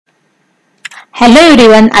Hello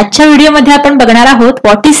everyone, आजच्या व्हिडिओमध्ये आपण बघणार आहोत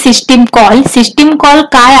what is system call. System call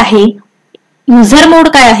काय आहे, युजर मोड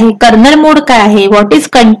काय आहे, कर्नल मोड काय आहे, what is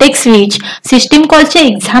context switch, system कॉलचे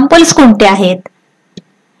एक्झाम्पल्स कोणते आहेत.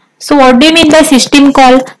 So what do you mean by system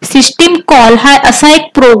call. System call हा असा एक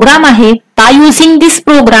प्रोग्राम आहे. बाय युझिंग दिस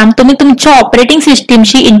प्रोग्राम तुम्ही तुमच्या ऑपरेटिंग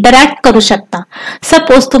सिस्टीमशी इंटरॅक्ट करू शकता.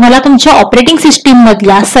 सपोज तुम्हाला तुमच्या ऑपरेटिंग सिस्टीम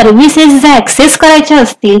मधल्या सर्व्हिसेस जर ऍक्सेस करायच्या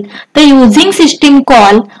असतील तर using system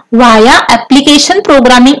call via application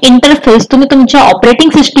programming interface तुम्ही तुमच्या ऑपरेटिंग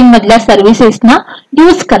सिस्टीम मधल्या सर्व्हिसेसना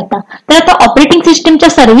यूज करता. तर आता ऑपरेटिंग सिस्टीमच्या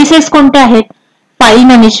सर्व्हिसेस कोणत्या आहेत? File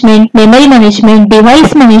management, memory management,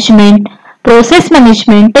 device management, process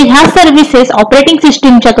management. तर ह्या सर्व्हिसेस ऑपरेटिंग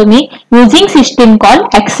सिस्टीमच्या तुम्ही युझिंग सिस्टीम कॉल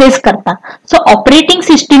ऍक्सेस करता. सो ऑपरेटिंग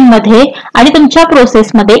सिस्टीम मध्ये आणि तुमच्या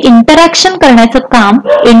प्रोसेसमध्ये इंटरॅक्शन करण्याचं काम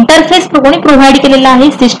इंटरफेस कोणी प्रोव्हाइड केलेलं आहे?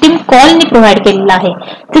 सिस्टीम कॉलनी प्रोव्हाइड केलेलं आहे.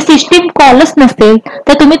 तर सिस्टीम कॉलच नसेल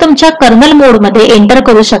तर तुम्ही तुमच्या कर्नल मोडमध्ये एंटर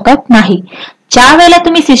करू शकत नाही. ज्या वेळेला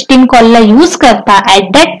तुम्ही सिस्टीम कॉलला यूज करता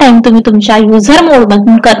ऍट दॅट टाइम तुम्ही तुमच्या युजर मोड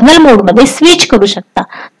मधून कर्नल मोड मध्ये स्विच करू शकता.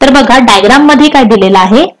 तर बघा डायग्राम मध्ये काय दिलेलं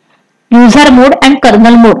आहे, user mode and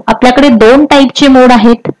kernel mode. आपल्याकडे दोन टाईपचे मोड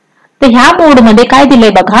आहेत. तर ह्या मोडमध्ये काय दिलंय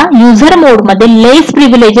बघा, युजर मोडमध्ये लेस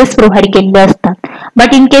प्रिव्हिलेजेस प्रोव्हाइड केलेले असतात,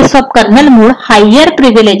 but in case of kernel mode higher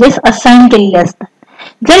privileges assign केलेले असतात.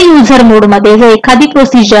 जर युजर मोडमध्ये जर एखादी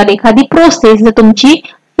प्रोसिजर, एखादी प्रोसेस जर तुमची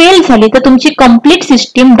फेल झाली तर तुमची कंप्लीट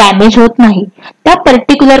सिस्टीम डॅमेज होत नाही. त्या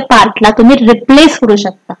पर्टिक्युलर पार्टला तुम्ही रिप्लेस करू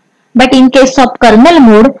शकता. But in case of kernel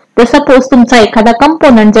mode, तर सपोज तुमचा एखादा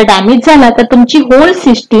कंपोनंट जर डॅमेज झाला तर तुमची होल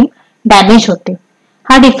सिस्टीम डॅमेज होते.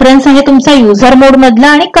 हा डिफरन्स आहे तुमचा युजर मोड मधला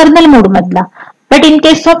आणि कर्नल मोड मधला. But in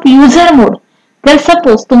case of user मोड, जर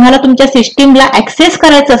सपोज तुम्हाला तुमच्या सिस्टीमला ऍक्सेस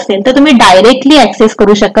करायचं असेल तर तुम्ही डायरेक्टली ऍक्सेस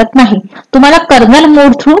करू शकत नाही. तुम्हाला कर्नल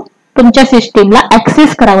मोड थ्रू तुमच्या सिस्टीमला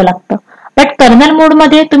ऍक्सेस करावं लागतं. बट कर्नल मोड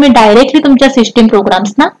मध्ये तुम्ही डायरेक्टली तुमच्या सिस्टीम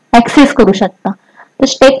प्रोग्राम्सना ऍक्सेस करू शकता. तर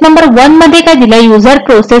स्टेप नंबर 1 मध्ये काय दिलंय, युजर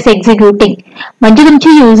प्रोसेस एक्झिक्युटिंग. म्हणजे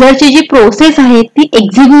तुमची युजरची जी प्रोसेस आहे ती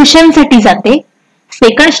एक्झिक्युशन साठी जाते.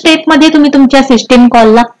 सेकंड स्टेप मध्ये तुम्ही तुमच्या सिस्टीम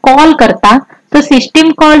कॉलला कॉल करता. तर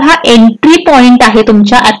सिस्टीम कॉल हा एंट्री पॉइंट आहे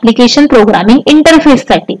तुमच्या ऍप्लिकेशन प्रोग्रामिंग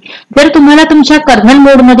इंटरफेससाठी. जर तुम्हाला तुमच्या कर्नल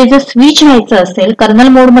मोडमध्ये जर स्विच व्हायचं असेल, कर्नल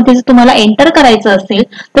मोडमध्ये जर तुम्हाला एंटर करायचं असेल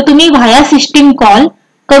तर तुम्ही व्हाया सिस्टीम कॉल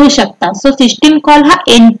करू शकता. सो सिस्टीम कॉल हा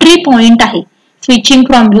एंट्री पॉइंट आहे switching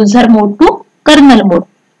from user mode to kernel mode.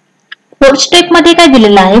 Fourth step मध्ये काय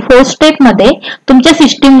दिलेलं आहे, फोर्थ स्टेप मध्ये तुमच्या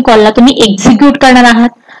सिस्टीम कॉलला तुम्ही एक्झिक्यूट करणार आहात.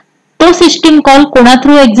 तो सिस्टीम कॉल कोणा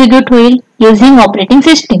थ्रू एक्झिक्यूट होईल, युझिंग ऑपरेटिंग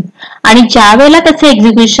सिस्टीम. आणि ज्या वेळेला त्याचं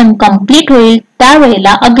एक्झिक्युशन कम्प्लीट होईल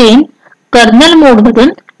त्यावेळेला अगेन कर्नल मोड मधून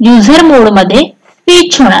युजर मोड मध्ये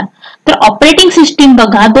स्विच होणार. तर ऑपरेटिंग सिस्टीम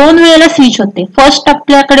बघा दोन वेळेला स्विच होते. फर्स्ट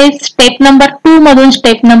आपल्याकडे स्टेप नंबर 2 मधून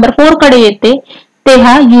स्टेप नंबर 4 कडे येते,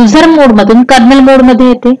 तेव्हा युजर मोड मधून कर्नल मोड मध्ये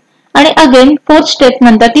येते. आणि अगेन फोर्थ स्टेप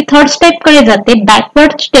नंतर ती थर्ड स्टेप कडे जाते,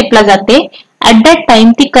 बॅकवर्ड स्टेपला जाते. ऍट दॅट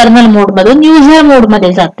टाइम ती कर्नल मोड मधून युजर मोड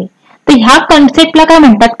मध्ये जाते. तर ह्या कन्सेप्टला काय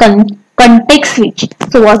म्हणतात, context switch.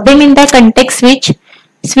 So what do mean by context switch,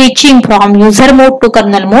 switching from user mode to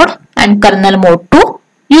kernel mode and kernel mode to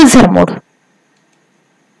user mode.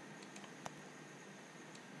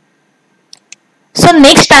 So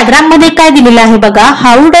next diagram मध्ये काय दिलेलं आहे बघा,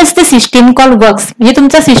 how does the system call works. म्हणजे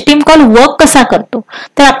तुमचा system call work कसा करतो.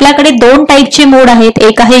 तर आपल्याकडे दोन टाईपचे मोड आहेत,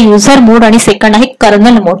 एक आहे युजर मोड आणि सेकंड आहे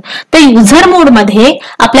कर्नल मोड. तर युजर मोड मध्ये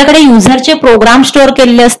आपल्याकडे युजरचे प्रोग्राम स्टोअर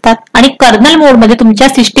केलेले असतात आणि कर्नल मोड मध्ये तुमच्या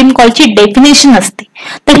सिस्टीम कॉलची डेफिनेशन असते.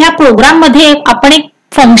 तर ह्या प्रोग्राम मध्ये आपण एक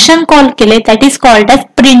फंक्शन कॉल केले, that is called age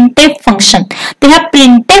printf function. तर ह्या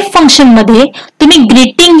प्रिंटएफ फंक्शन मध्ये तुम्ही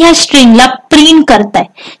ग्रीटिंग ह्या स्ट्रिंगला प्रिंट करताय.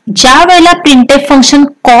 ज्या वेळेला प्रिंटएफ फंक्शन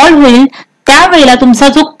कॉल होईल त्यावेळेला तुमचा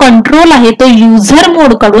जो कंट्रोल आहे तो युजर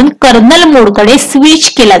मोड कडून कर्नल मोड कडे स्विच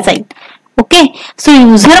केला जाईल. ओके, सो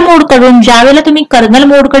युजर मोड कडून ज्या वेळेला तुम्ही कर्नल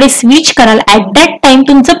मोड कडे स्विच कराल ऍट दॅट टाइम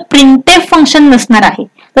तुमचं प्रिंटएफ फंक्शन नसणार आहे.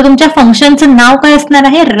 तर तुमच्या फंक्शनचं नाव काय असणार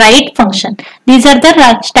आहे, right function. These R the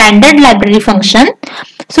standard library function.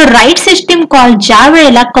 So right system call ज्या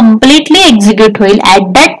वेळेला कम्प्लिटली एक्झिक्यूट होईल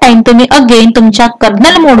ऍट दॅट टाइम तुम्ही अगेन तुमच्या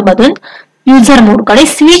कर्नल मोड मधून युजर मोड कडे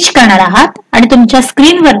स्विच करणार आहात आणि तुमच्या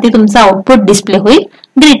स्क्रीनवरती तुमचा आउटपुट डिस्प्ले होईल,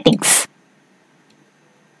 ग्रीटिंग्स.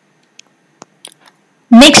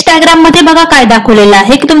 नेक्स्ट डायग्राम मध्ये बघा काय दाखवलेलं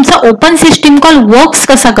आहे की तुमचा ओपन सिस्टीम कॉल वर्क्स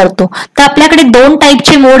कसा करतो. तर आपल्याकडे दोन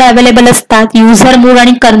टाईपचे मोड अवेलेबल असतात, युजर मोड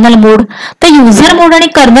आणि कर्नल मोड. तर युजर मोड आणि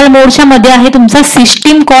कर्नल मोडच्या मध्ये आहे तुमचा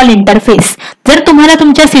सिस्टीम कॉल इंटरफेस. जर तुम्हाला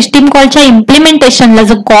तुमच्या सिस्टीम कॉलच्या इम्प्लिमेंटेशनला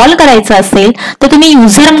जर कॉल करायचं असेल तर तुम्ही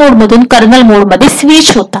युजर मोड मधून कर्नल मोड मध्ये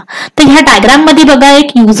स्विच होता. तर ह्या डायग्राम मध्ये बघा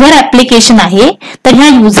एक युजर ऍप्लिकेशन आहे. तर ह्या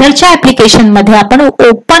युजरच्या ऍप्लिकेशन मध्ये आपण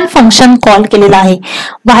ओपन फंक्शन कॉल केलेला आहे.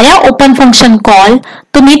 व्हाया ओपन फंक्शन कॉल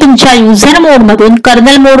तुम्ही तुमच्या युजर मोड मधून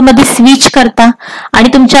कर्नल मोड मध्ये स्विच करता आणि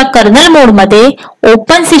तुमच्या कर्नल मोड मध्ये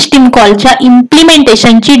ओपन सिस्टीम कॉलच्या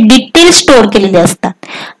इम्प्लिमेंटेशनची डिटेल स्टोअर केलेली असतात.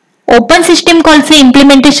 ओपन सिस्टीम कॉलचे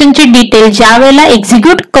इम्प्लिमेंटेशनची डिटेल ज्या वेळेला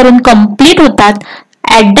एक्झिक्यूट करून कंप्लीट होतात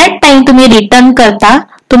ऍट दॅट टाइम तुम्ही रिटर्न करता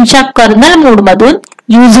तुमच्या कर्नल मोड मधून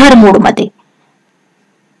युजर मोड मध्ये.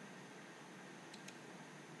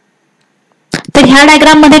 तर ह्या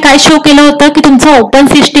डायग्राम मध्ये काय शो केलं होतं की तुमचा ओपन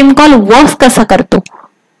सिस्टीम कॉल वर्क कसा करतो.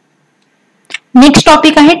 नेक्स्ट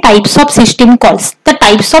टॉपिक आहे टाइप्स ऑफ सिस्टीम कॉल्स. तर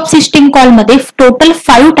टाइप्स ऑफ सिस्टीम कॉल मध्ये टोटल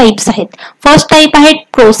 5 टाइप्स आहेत. फर्स्ट टाइप आहे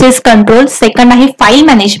प्रोसेस कंट्रोल, सेकंड आहे फाईल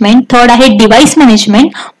मॅनेजमेंट, थर्ड आहे डिव्हाइस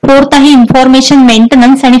मॅनेजमेंट, फोर्थ आहे इन्फॉर्मेशन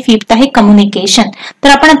मेंटेनन्स आणि फिफ्थ आहे कम्युनिकेशन. तर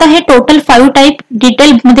आपण आता हे टोटल 5 टाइप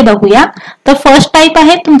डिटेल मध्ये बघूया. तर फर्स्ट टाइप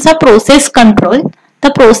आहे तुमचा प्रोसेस कंट्रोल. तर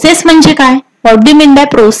प्रोसेस म्हणजे काय, what do mean by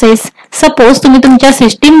process. Suppose तुम्ही तुमच्या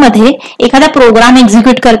सिस्टीम मध्ये एखादा प्रोग्राम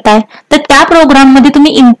एक्झिक्यूट करताय तर त्या प्रोग्राम मध्ये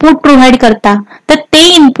तुम्ही इनपुट प्रोव्हाइड करता तर ते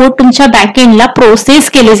इनपुट तुमच्या बॅकएंडला प्रोसेस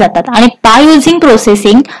केले जातात आणि बाय युझिंग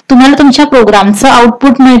प्रोसेसिंग तुम्हाला तुमच्या प्रोग्रामचं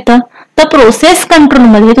आउटपुट मिळतं. तर प्रोसेस कंट्रोल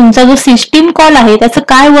मध्ये तुमचा जो सिस्टीम कॉल आहे त्याचं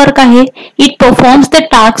काय वर्क आहे, it performs the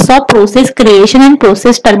task of process creation and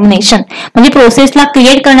process termination. म्हणजे प्रोसेसला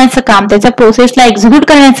क्रिएट करण्याचं काम, त्याच्या प्रोसेसला एक्झिक्यूट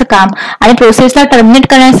करण्याचं काम आणि प्रोसेसला टर्मिनेट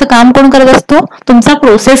करण्याचं काम कोण करत असतो, तुमचा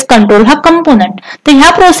प्रोसेस कंट्रोल हा कंपोनंट. तर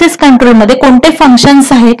ह्या प्रोसेस कंट्रोल मध्ये कोणते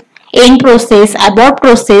फंक्शन्स आहेत, end process, abort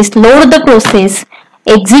process, load the process,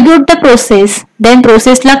 execute the process, then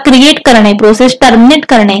प्रोसेसला क्रिएट करणे, प्रोसेस टर्मिनेट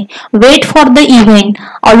करणे, weight for the event,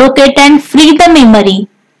 allocate and free the memory,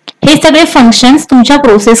 हे सगळे फंक्शन्स तुमच्या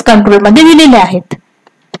प्रोसेस कंट्रोल मध्ये दिलेले आहेत.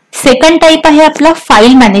 सेकंड टाइप आहे आपला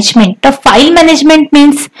फाईल मॅनेजमेंट. तर फाईल मॅनेजमेंट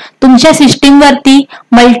मीन्स तुमच्या सिस्टीम वरती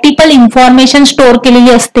मल्टिपल इन्फॉर्मेशन स्टोअर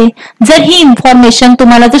केलेली असते. जर ही इन्फॉर्मेशन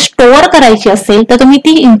तुम्हाला जर स्टोअर करायची असेल तर तुम्ही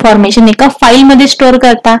ती इन्फॉर्मेशन एका फाईल मध्ये स्टोअर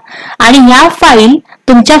करता आणि ह्या फाईल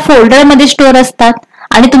तुमच्या फोल्डर मध्ये स्टोअर असतात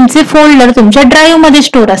आणि तुमचे फोल्डर तुमच्या ड्राईव्ह मध्ये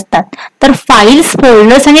स्टोअर असतात. तर फाईल्स,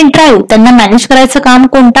 फोल्डर्स आणि ड्राईव्ह त्यांना मॅनेज करायचं काम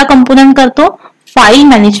कोणता कंपोनंट करतो, फाईल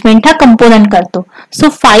मॅनेजमेंट हा कंपोनंट करतो. So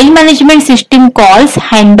file management system calls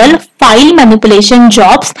handle file manipulation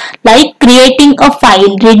jobs like creating a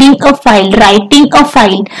file, reading a file, writing a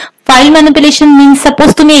file. File manipulation means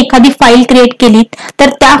suppose तुम्ही एखादी फाईल क्रिएट केलीत तर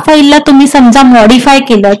त्या फाईलला तुम्ही समजा मॉडिफाय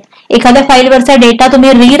केलं, एखाद्या फाईलवरचा डेटा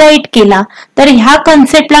तुम्ही रिराईट केला तर ह्या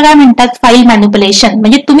कन्सेप्टला काय म्हणतात, फाईल मॅनिप्युलेशन.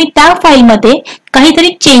 म्हणजे तुम्ही त्या फाईलमध्ये काहीतरी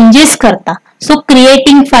चेंजेस करता. So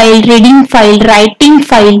creating file, reading file, writing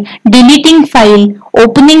file, deleting file,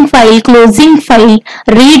 opening file, closing file,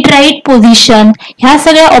 read write position, ह्या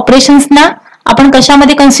सगळ्या ऑपरेशन्सना आपण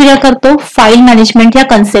कशामध्ये कन्सिडर करतो, फाईल मॅनेजमेंट या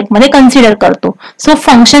कन्सेप्ट मध्ये कन्सिडर करतो. सो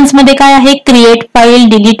फंक्शन्स मध्ये काय आहे, create file,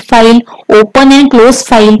 delete file, open and close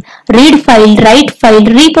file, read file, right file,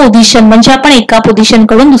 रिपोझिशन म्हणजे आपण एका पोझिशन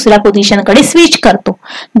कडून दुसऱ्या पोझिशन कडे स्विच करतो,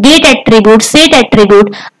 gate attribute, set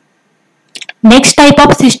attribute. Next type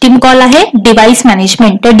of system call आहे डिव्हाइस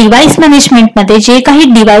मॅनेजमेंट. तर डिव्हाइस मॅनेजमेंट मध्ये जे काही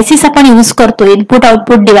डिव्हाइसेस आपण यूज करतो, इनपुट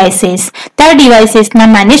आउटपुट डिव्हाइसेस, त्या डिव्हाइसेसना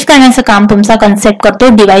मॅनेज करण्याचं काम तुमचा कन्सेप्ट करतो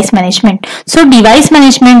device management. So device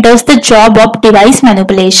management does the job of device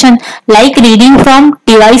manipulation like reading from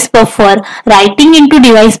device buffer, writing in to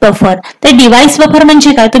device buffer. तर डिव्हाइस बफर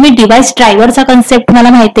म्हणजे काय, तुम्ही डिव्हाइस ड्रायव्हरचा कन्सेप्ट तुम्हाला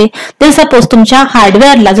माहिती आहे. तर सपोज तुमच्या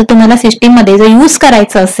हार्डवेअरला जर तुम्हाला सिस्टीम मध्ये जर यूज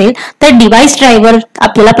करायचं असेल तर डिव्हाइस ड्रायव्हर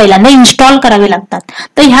आपल्याला पहिल्यांदा इन्स्टॉल करावे लागतात.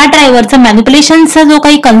 तर ह्या ड्रायव्हरचा मॅनिप्युलेशनचा जो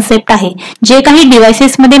काही कन्सेप्ट आहे, जे काही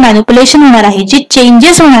डिव्हाइसेस मध्ये मॅनिप्युलेशन होणार आहे, जे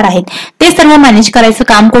चेंजेस होणार आहेत ते सर्व मॅनेज करायचं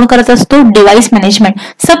काम कोण करत असतो, device management.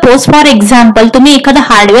 Suppose for example तुम्ही एखादा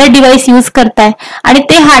हार्डवेअर डिव्हाइस यूज करताय आणि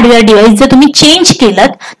ते हार्डवेअर डिव्हाइस जर तुम्ही चेंज केलं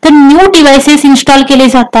तर न्यू डिव्हाइसेस इन्स्टॉल केले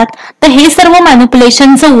जातात. तर हे सर्व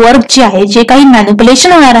मॅनिप्युलेशनचं वर्क जे आहे, जे काही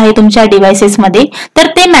मॅनिप्युलेशन होणार आहे तुमच्या डिव्हाइसेस मध्ये, तर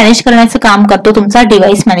ते मॅनेज करण्याचं काम करतो तुमचा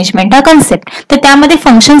डिव्हाइस मॅनेजमेंट हा कन्सेप्ट. तर त्यामध्ये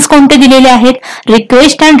फंक्शन्स कोणते दिलेले आहेत,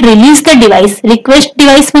 request and release the device. Request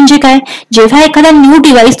device म्हणजे काय, जेव्हा एखादा न्यू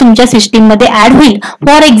डिव्हाइस तुमच्या सिस्टीम मध्ये ऍड होईल,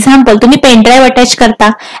 फॉर एक्झाम्पल तुम्ही पेनड्राईव्ह अटॅच करता,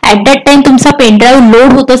 ऍट दॅट टाइम तुमचा पेनड्राईव्ह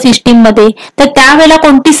लोड होतो सिस्टीम मध्ये, तर त्यावेळेला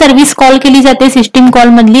कोणती सर्व्हिस कॉल केली जाते, सिस्टीम कॉल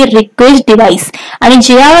मधली रिक्वेस्ट डिव्हाइस. आणि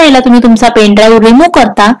ज्या वेळेला तुम्ही तुमचा पेनड्राईव्ह रिमूव्ह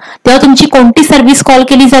करता तेव्हा तुमची कोणती सर्व्हिस कॉल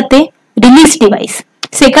केली जाते, रिलीज डिव्हाइस.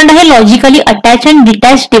 सेकंड आहे logically attach and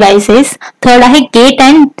detach devices. Third आहे gate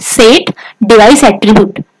and set device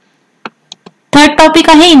attribute. Third topic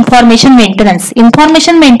आहे इन्फॉर्मेशन मेंटेनन्स.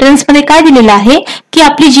 इन्फॉर्मेशन मेंटेनन्स मध्ये काय दिलेलं आहे की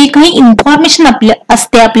आपली जी काही इन्फॉर्मेशन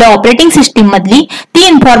असते आपल्या ऑपरेटिंग सिस्टीम मधली ती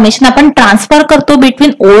इन्फॉर्मेशन आपण ट्रान्सफर करतो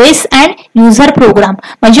between OS and user programme.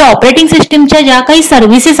 म्हणजे ऑपरेटिंग सिस्टीमच्या ज्या काही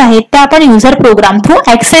सर्व्हिसेस आहेत त्या आपण युजर प्रोग्राम थ्रू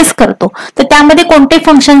ऍक्सेस करतो. तर त्यामध्ये कोणते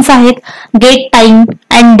फंक्शन्स आहेत? Get time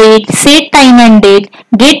and date, set time and date,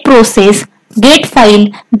 gate process, gate file,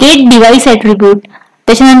 gate device attribute,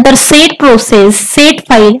 त्याच्यानंतर set process, set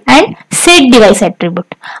file and set device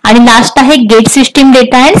attribute, आणि लास्ट आहे gate system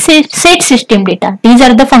data and set system data. These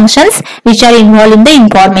R the functions which are involve in the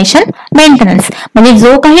information maintenance. म्हणजे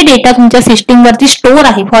जो काही data तुमच्या system वरती store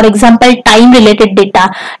आहे, for example time related data,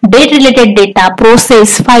 date related data,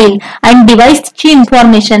 process, file and डिव्हाइसची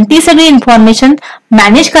information, ती सगळी information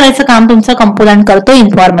manage करायचं काम तुमचा कंपोनंट करतो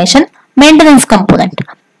information maintenance component.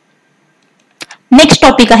 Next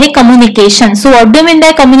topic आहे communication. So what do mean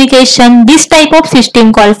by communication? This type of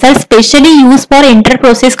system calls R specially use for inter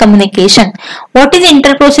process communication. What is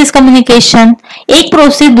inter process communication? एक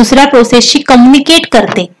process दुसऱ्या प्रोसेसशी communicate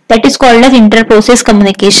करते, that is called age inter process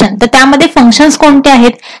communication. तर त्यामध्ये functions कोणते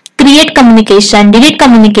आहेत? Create communication, delete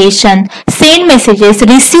communication, send messages,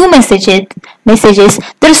 receive messages.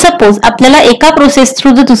 तर suppose आपल्याला एका प्रोसेस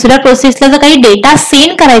थ्रू जर दुसऱ्या प्रोसेसला जर काही डेटा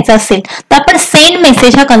सेंड करायचा असेल तर आपण सेंड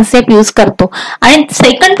मेसेज हा कन्सेप्ट यूज करतो, आणि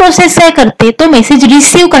सेकंड प्रोसेस काय करते? तो मेसेज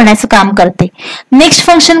रिसीव्ह करण्याचं काम करते. नेक्स्ट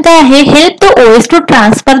फंक्शन काय आहे? Help the OS to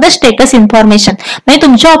transfer the status information. म्हणजे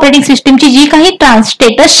तुमच्या ऑपरेटिंग सिस्टीमची जी काही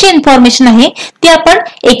स्टेटसची इन्फॉर्मेशन आहे ती आपण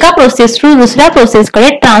एका प्रोसेस थ्रू दुसऱ्या प्रोसेसकडे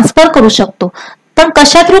ट्रान्सफर करू शकतो. पण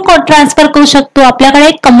कशा थ्रू ट्रान्सफर करू शकतो? आपल्याकडे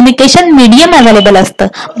एक कम्युनिकेशन मीडियम अवेलेबल असतं.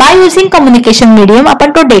 बाय युझिंग कम्युनिकेशन मीडियम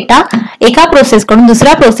आपण तो डेटा एका प्रोसेसकडून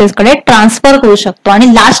दुसऱ्या प्रोसेसकडे ट्रान्सफर करू शकतो.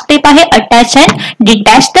 आणि लास्ट स्टेप आहे attach and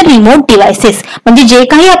detach the remote devices. म्हणजे जे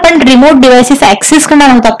काही आपण रिमोट डिव्हाइसेस ऍक्सेस करणार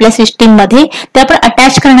आहोत आपल्या सिस्टीम मध्ये ते आपण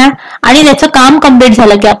अटॅच करणार, आणि त्याचं काम कम्प्लीट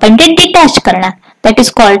झालं की आपण ते डिटॅच करणार. That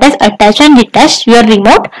is called age attach and detach your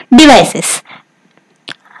remote devices.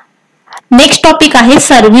 Next topic आहे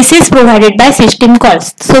services provided bye system calls.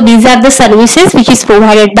 So these R the services which is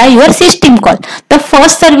provided by your system call. तर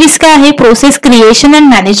first service काय आहे? Process creation and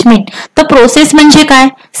management. तर process म्हणजे काय?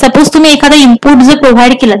 Suppose तुम्ही एखादं input जर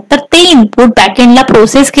प्रोव्हाइड केलं तर ते इनपुट बॅकएंडला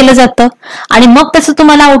प्रोसेस केलं जातं आणि मग त्याचं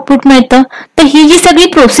तुम्हाला आउटपुट मिळतं. तर ही जी सगळी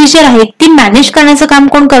प्रोसिजर आहे ती मॅनेज करण्याचं काम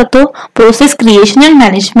कोण करतो? Process creation and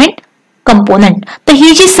management component. तर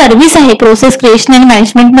ही जी सर्व्हिस आहे प्रोसेस क्रिएशन आणि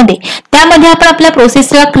मॅनेजमेंट मध्ये, त्यामध्ये आपण आपल्या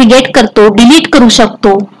प्रोसेसला क्रिएट करतो, डिलीट करू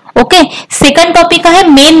शकतो. ओके. सेकंड टॉपिक आहे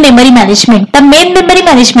मेन मेमरी मॅनेजमेंट. तर मेन मेमरी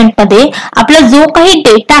मॅनेजमेंट मध्ये आपला जो काही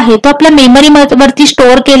डेटा आहे तो आपल्या मेमरी वरती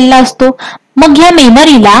स्टोअर केलेला असतो. मग ह्या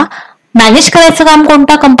मेमरीला मॅनेज करायचं काम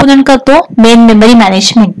कोणता कंपोनंट करतो? Main memory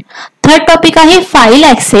management. Third topic आहे file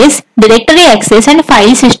access, directory access and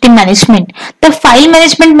file system management. तर फाईल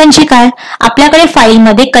मॅनेजमेंट म्हणजे काय? आपल्याकडे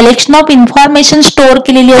फाईलमध्ये कलेक्शन ऑफ इन्फॉर्मेशन स्टोअर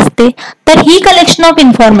केलेली असते. तर ही कलेक्शन ऑफ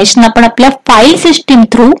इन्फॉर्मेशन आपण आपल्या फाईल सिस्टीम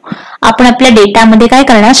थ्रू आपण आपल्या डेटामध्ये काय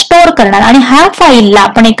करणार? स्टोअर करणार, आणि ह्या फाईलला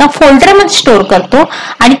आपण एका फोल्डरमध्ये स्टोअर करतो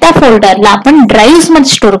आणि त्या फोल्डरला आपण ड्राईव्ह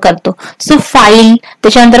मध्ये स्टोअर करतो. सो फाईल,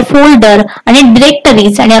 त्याच्यानंतर फोल्डर आणि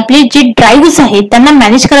डिरेक्टरीज आणि आपले जे ड्राईव्ह आहेत त्यांना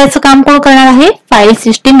मॅनेज करायचं काम कोण करणार आहे? File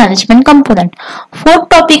system management component.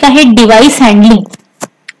 Fourth topic आहे डिव्हाइस हँडलिंग.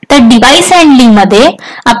 तर डिव्हाइस हँडलिंग मध्ये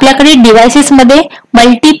आपल्याकडे डिव्हाइसेस मध्ये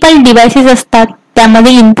मल्टिपल डिव्हाइसेस असतात.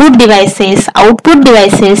 त्यामध्ये इनपुट डिव्हाइसेस, आउटपुट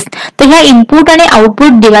डिव्हाइसेस. तर ह्या इनपुट आणि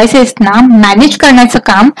आउटपुट डिव्हाइसेसना मॅनेज करण्याचं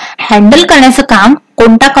काम, हँडल करण्याचं काम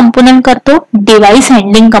कोणता कंपोनंट करतो? Device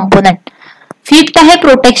handling component. फिफ्थ आहे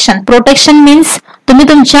प्रोटेक्शन. प्रोटेक्शन मीन्स तुम्ही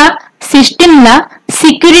तुमच्या सिस्टीमला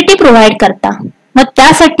सिक्युरिटी प्रोव्हाइड करता. मग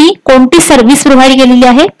त्यासाठी कोणती सर्व्हिस प्रोव्हाइड केलेली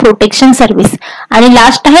आहे? Protection service. आणि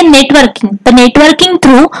लास्ट आहे नेटवर्किंग. तर नेटवर्किंग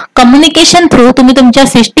थ्रू, कम्युनिकेशन थ्रू तुम्ही तुमच्या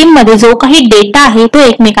सिस्टीम मध्ये जो काही डेटा आहे तो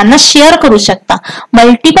एकमेकांना शेअर करू शकता.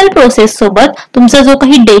 मल्टिपल प्रोसेस सोबत तुमचा जो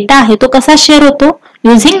काही डेटा आहे तो कसा शेअर होतो?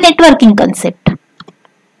 Using networking concept.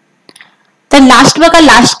 तर लास्ट बघा,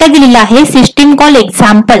 लास्ट काय दिलेलं आहे? System call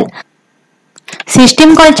example.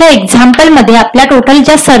 System कॉलच्या example मध्ये आपल्या टोटल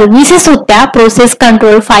ज्या सर्व्हिसेस होत्या, process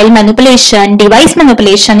control, file manipulation, device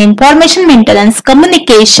manipulation, information maintenance,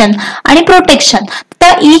 communication आणि प्रोटेक्शन.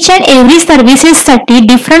 तर इच अँड एव्हरी सर्व्हिसेस साठी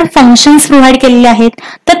डिफरंट फंक्शन्स प्रोव्हाइड केलेले आहेत.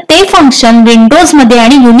 तर ते फंक्शन विंडोज मध्ये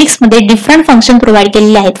आणि युनिक्स मध्ये डिफरंट फंक्शन प्रोव्हाइड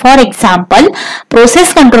केलेले आहेत. फॉर एक्झाम्पल,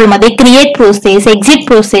 प्रोसेस कंट्रोल मध्ये create process, exit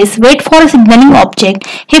process, weight for signalling object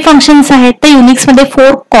हे फंक्शन्स आहेत. तर युनिक्स मध्ये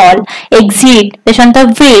फोर कॉल, एक्झिट, त्याच्यानंतर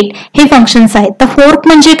वेट हे फंक्शन्स आहेत. तर फोर्क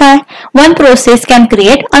म्हणजे काय? One process can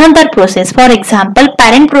create another process. For example,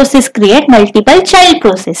 parent process create multiple child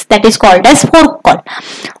process. That is called age fork call.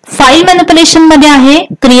 File manipulation मध्ये आहे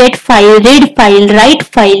create file, read file, right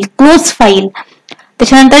file, close file.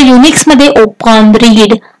 त्याच्यानंतर Unix मध्ये open,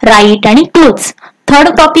 read, right आणि close. Third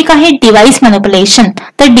topic आहे device manipulation.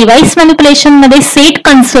 तर device manipulation मध्ये set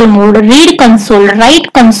console मोड, read console, right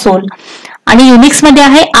console आणि Unix मध्ये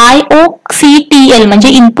आहे IOCTL म्हणजे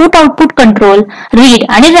इनपुट आउटपुट कंट्रोल, रीड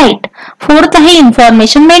आणि राईट. फोर्थ आहे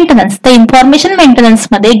इन्फॉर्मेशन मेंटेनन्स. तर इन्फॉर्मेशन मेंटेनन्स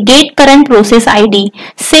मध्ये gate current process ID,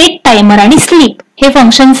 set timer आणि स्लीप हे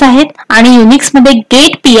फंक्शन्स आहेत. आणि युनिक्स मध्ये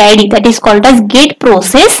gate PID that is called age gate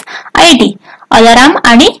process ID, alarm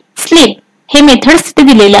आणि स्लीप हे मेथड्स तिथे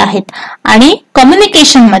दिलेले आहेत. आणि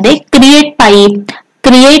कम्युनिकेशन मध्ये create pipe,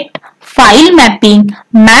 create file mapping,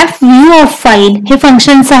 map view of file हे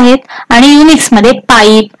फंक्शन्स आहेत. आणि युनिक्स मध्ये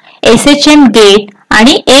पाईप, SHM गेट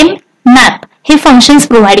आणि M मॅप हे फंक्शन्स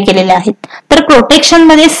प्रोव्हाइड केलेले आहेत. तर प्रोटेक्शन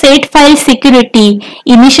मध्ये set file security,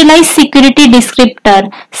 initialise security descriptor,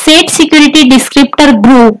 set security descriptor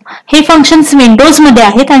group हे फंक्शन्स विंडोज मध्ये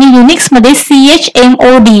आहेत. आणि युनिक्स मध्ये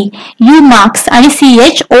CHMOD, UMAX आणि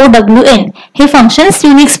CHOWN हे फंक्शन्स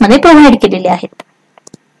युनिक्स मध्ये प्रोव्हाइड केलेले आहेत.